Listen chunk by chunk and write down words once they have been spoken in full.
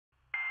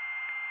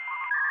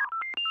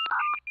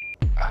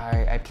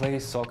I play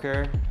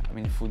soccer, I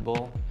mean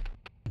football.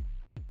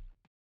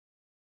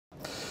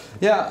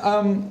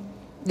 Yeah,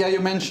 yeah. You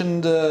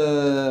mentioned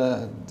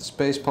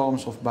Space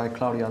Poems by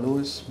Claudia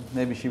Lewis.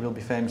 Maybe she will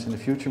be famous in the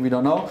future. We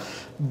don't know.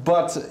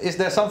 But is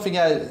there something?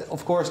 Yeah,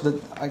 of course.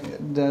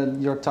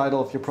 Your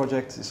title of your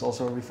project is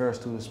also refers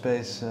to the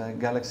space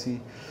galaxy,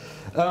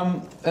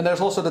 and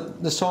there's also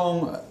the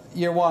song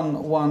 "Year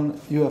One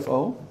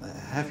UFO."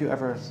 Have you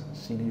ever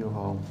seen a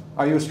UFO?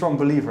 Are you a strong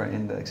believer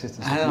in the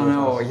existence of I UFOs? don't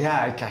know.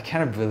 Yeah, I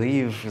kind of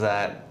believe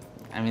that.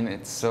 I mean,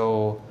 it's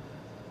so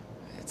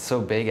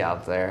big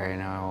out there, you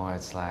know.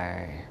 It's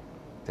like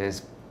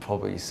there's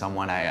probably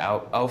someone. I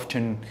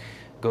often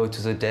go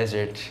to the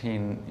desert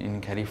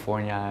in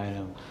California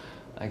and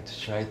I like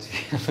to try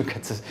to look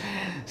at the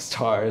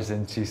stars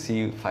and to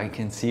see if I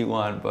can see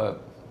one, but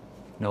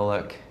no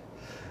luck.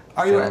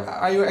 Are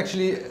you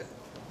actually,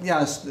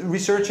 yeah,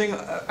 researching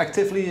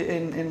actively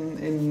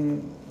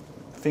in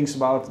things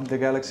about the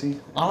galaxy?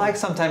 I like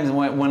sometimes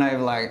when I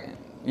like,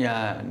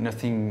 yeah,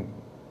 nothing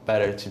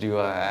better to do.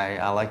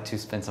 I like to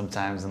spend some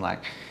time in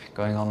like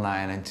going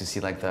online and to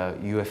see like the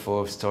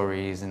UFO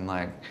stories and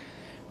like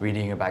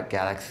reading about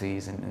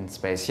galaxies and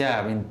space. Yeah,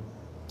 I mean,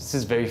 this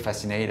is very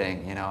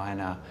fascinating, you know, and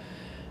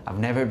I've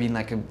never been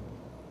like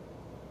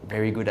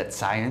very good at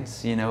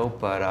science, you know,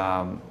 but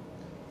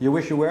You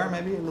wish you were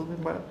maybe a little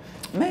bit better?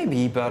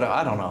 maybe, but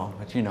I don't know.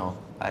 But you know,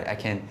 I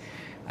can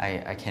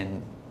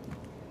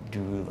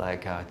do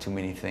like too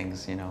many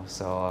things, you know.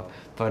 So,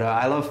 but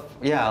I love,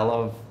 yeah, I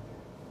love.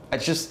 I'm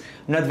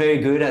not very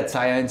good at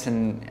science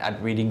and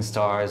at reading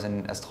stars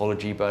and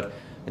astrology, but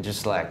I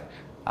just like,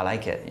 I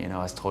like it, you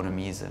know.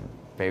 Astronomy is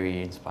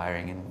very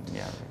inspiring and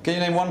yeah. Can you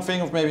name one thing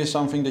of maybe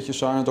something that you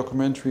saw in a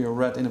documentary or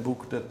read in a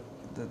book that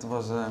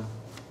was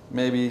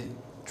maybe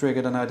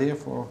triggered an idea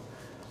for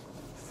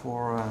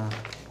a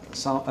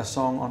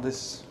song on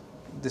this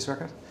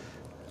record?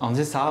 On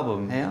this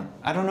album? Yeah.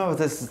 I don't know if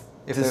there's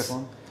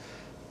one.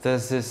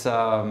 There's this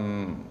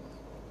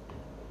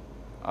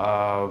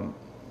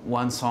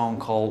one song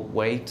called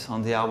 "Wait"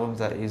 on the album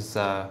that is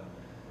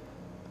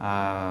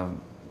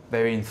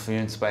very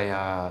influenced by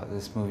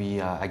this movie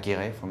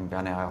Aguirre from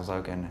Werner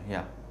Herzog, and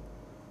yeah.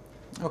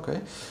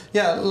 Okay.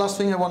 Yeah. Last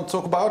thing I want to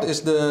talk about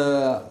is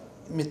the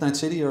Midnight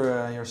City,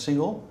 your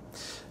single.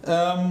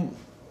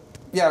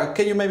 Yeah.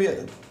 Can you maybe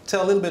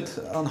tell a little bit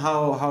on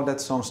how that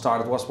song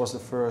started? What was the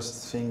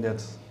first thing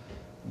that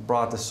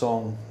brought the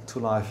song to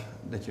life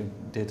that you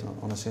did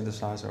on a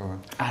synthesizer? Or?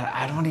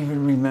 I don't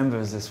even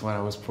remember this one.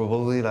 I was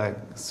probably like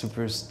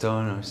super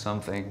stoned or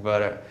something,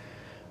 but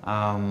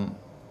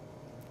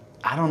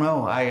I don't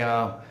know.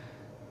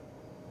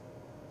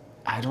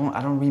 I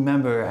don't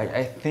remember.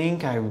 I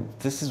think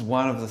this is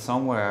one of the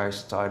songs where I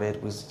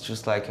started was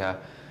just like a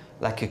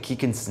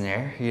kick and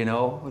snare, you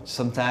know.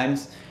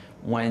 Sometimes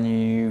when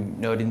you're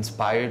not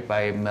inspired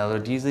by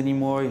melodies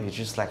anymore, you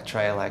just like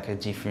try like a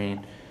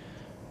different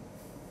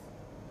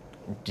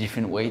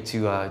way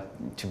to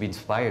be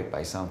inspired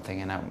by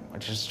something, and I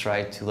just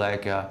try to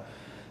like have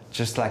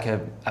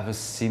a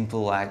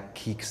simple like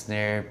kick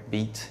snare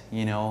beat,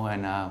 you know,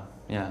 and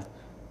yeah,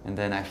 and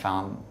then I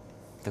found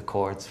the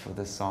chords for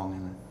this song.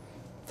 And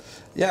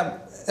yeah,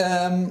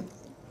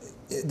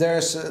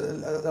 there's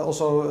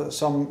also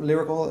some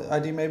lyrical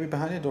idea maybe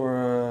behind it,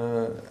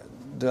 or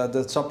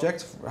the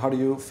subject. How do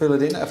you fill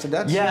it in after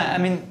that? Yeah, I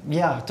mean,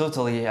 yeah,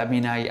 totally. I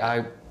mean,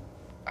 I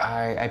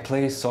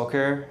play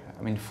soccer.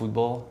 I mean,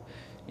 football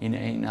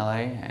in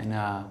LA, and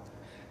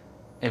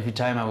every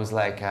time I was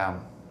like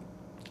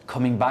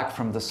coming back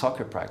from the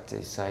soccer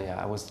practice,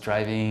 I was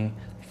driving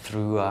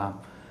through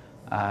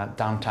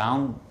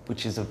downtown,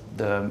 which is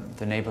the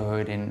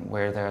neighborhood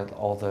where there are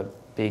all the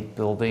big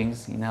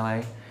buildings in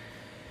LA.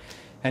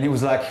 And it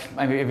was like,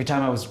 I mean, every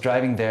time I was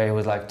driving there, it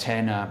was like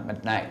 10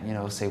 at night, you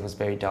know, so it was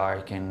very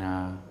dark, and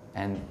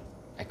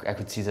I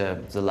could see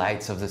the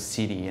lights of the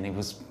city, and it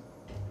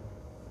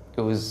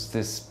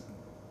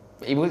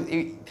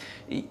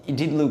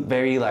did look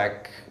very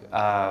like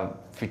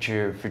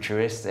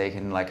futuristic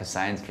and like a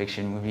science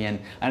fiction movie, and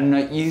I'm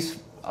not used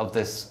of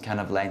this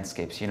kind of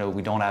landscapes. You know,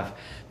 we don't have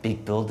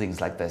big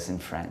buildings like this in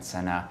France,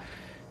 and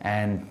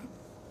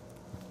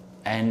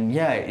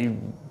yeah, it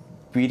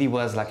really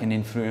was like an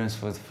influence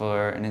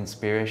for an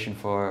inspiration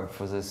for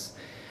this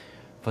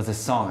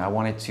song. I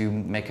wanted to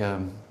make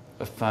a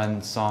fun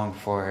song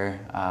for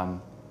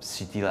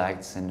city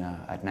lights and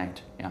at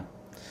night. Yeah.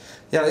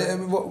 Yeah,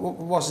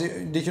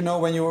 did you know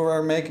when you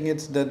were making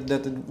it that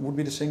it would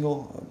be the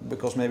single?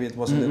 Because maybe it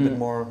was a little bit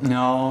more...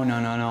 No.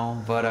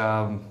 But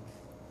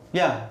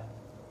yeah,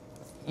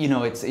 you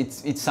know,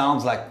 it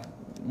sounds like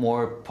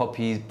more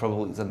poppy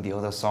probably than the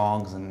other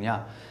songs, and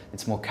yeah,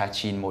 it's more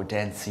catchy and more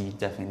dancey,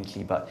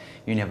 definitely. But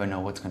you never know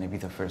what's going to be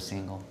the first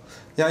single.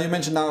 Yeah, you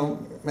mentioned now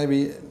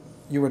maybe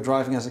you were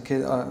driving as a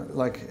kid,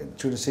 like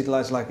through the city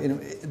lights. Like,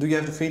 do you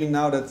have the feeling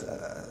now that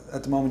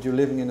at the moment you're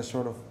living in a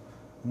sort of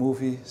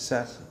movie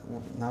set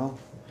now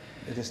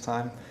at this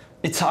time?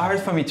 It's hard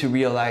for me to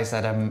realize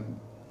that I'm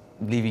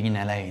living in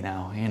LA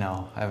now, you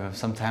know.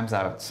 Sometimes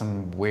I have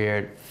some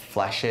weird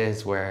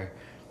flashes where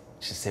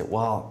she said,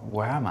 "Well,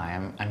 where am I?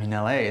 I'm in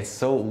LA. It's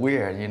so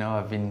weird, you know.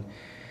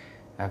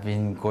 I've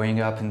been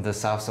growing up in the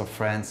south of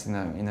France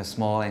in a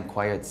small and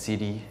quiet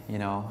city, you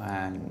know,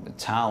 and a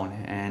town,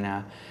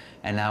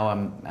 and now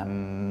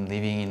I'm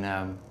living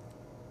in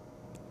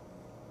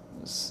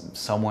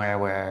somewhere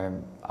where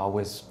I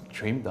always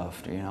dreamed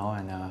of, you know,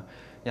 and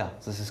yeah,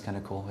 this is kind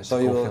of cool. It's so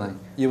a cool feeling.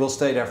 You will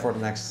stay there for the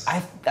next. I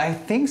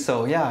think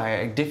so. Yeah,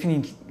 I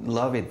definitely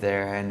love it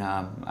there, and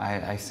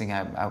I think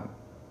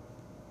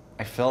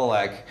I feel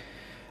like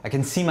I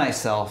can see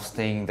myself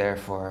staying there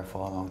for a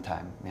long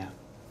time. Yeah.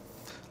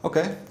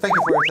 Okay, thank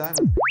you for your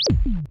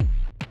time.